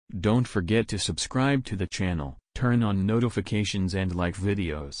Don't forget to subscribe to the channel, turn on notifications and like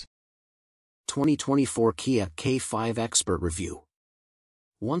videos. 2024 Kia K5 Expert Review.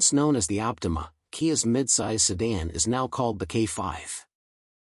 Once known as the Optima, Kia's midsize sedan is now called the K5.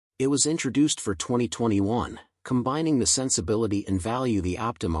 It was introduced for 2021, combining the sensibility and value the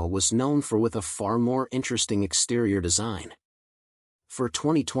Optima was known for with a far more interesting exterior design. For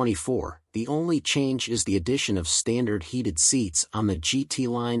 2024, the only change is the addition of standard heated seats on the GT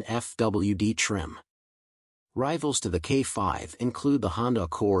line FWD trim. Rivals to the K5 include the Honda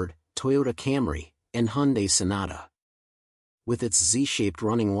Accord, Toyota Camry, and Hyundai Sonata. With its Z-shaped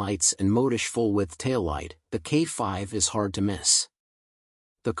running lights and modish full-width taillight, the K5 is hard to miss.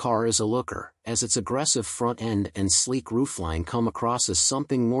 The car is a looker, as its aggressive front end and sleek roofline come across as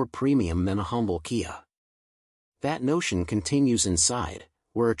something more premium than a humble Kia. That notion continues inside,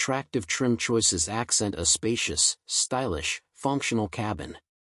 where attractive trim choices accent a spacious, stylish, functional cabin.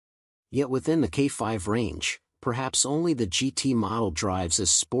 Yet within the K5 range, perhaps only the GT model drives as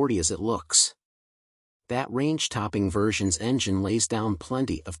sporty as it looks. That range-topping version's engine lays down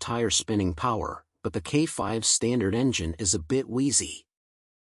plenty of tire-spinning power, but the K5's standard engine is a bit wheezy.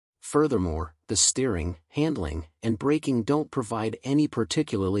 Furthermore, the steering, handling, and braking don't provide any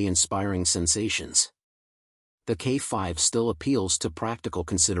particularly inspiring sensations. The K5 still appeals to practical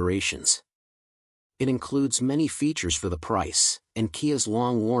considerations. It includes many features for the price, and Kia's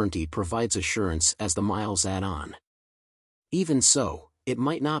long warranty provides assurance as the miles add on. Even so, it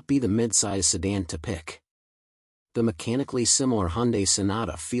might not be the midsize sedan to pick. The mechanically similar Hyundai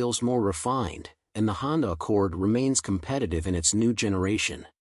Sonata feels more refined, and the Honda Accord remains competitive in its new generation.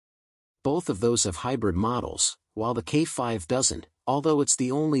 Both of those have hybrid models, while the K5 doesn't, although it's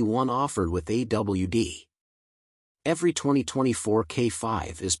the only one offered with AWD. Every 2024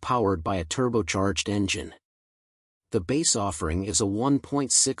 K5 is powered by a turbocharged engine. The base offering is a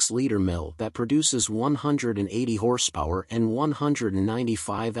 1.6-liter mill that produces 180 horsepower and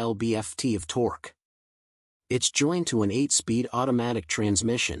 195 lb-ft of torque. It's joined to an 8-speed automatic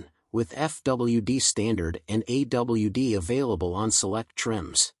transmission, with FWD standard and AWD available on select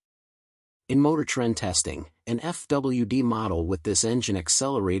trims. In Motor Trend testing, an FWD model with this engine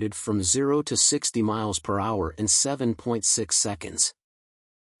accelerated from 0 to 60 miles per hour in 7.6 seconds.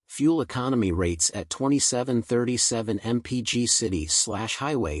 Fuel economy rates at 2737 mpg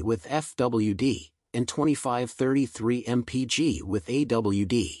city/highway with FWD, and 2533 mpg with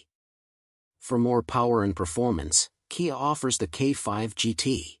AWD. For more power and performance, Kia offers the K5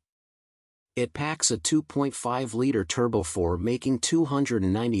 GT. It packs a 2.5-liter turbo-4 making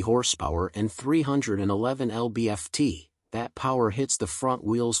 290 horsepower and 311 lb-ft. That power hits the front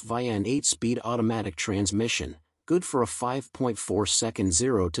wheels via an 8-speed automatic transmission, good for a 5.4-second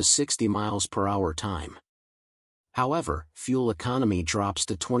 0 to 60 miles per hour time. However, fuel economy drops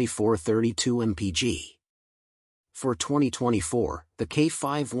to 2432 mpg. For 2024, the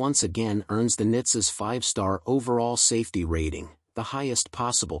K5 once again earns the NHTSA's 5-star overall safety rating, the highest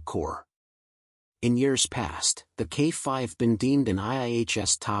possible core. In years past, the K5 been deemed an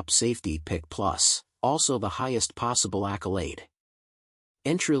IIHS Top Safety Pick Plus, also the highest possible accolade.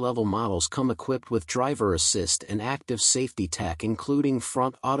 Entry-level models come equipped with driver assist and active safety tech including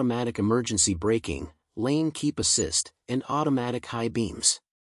front automatic emergency braking, lane keep assist, and automatic high beams.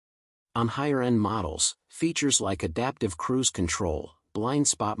 On higher-end models, features like adaptive cruise control, blind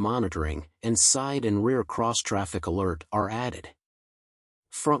spot monitoring, and side and rear cross-traffic alert are added.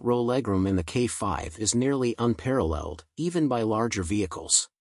 Front row legroom in the K5 is nearly unparalleled, even by larger vehicles.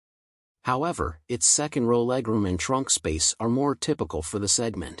 However, its second row legroom and trunk space are more typical for the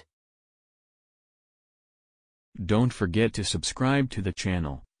segment. Don't forget to subscribe to the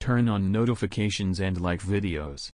channel, turn on notifications and like videos.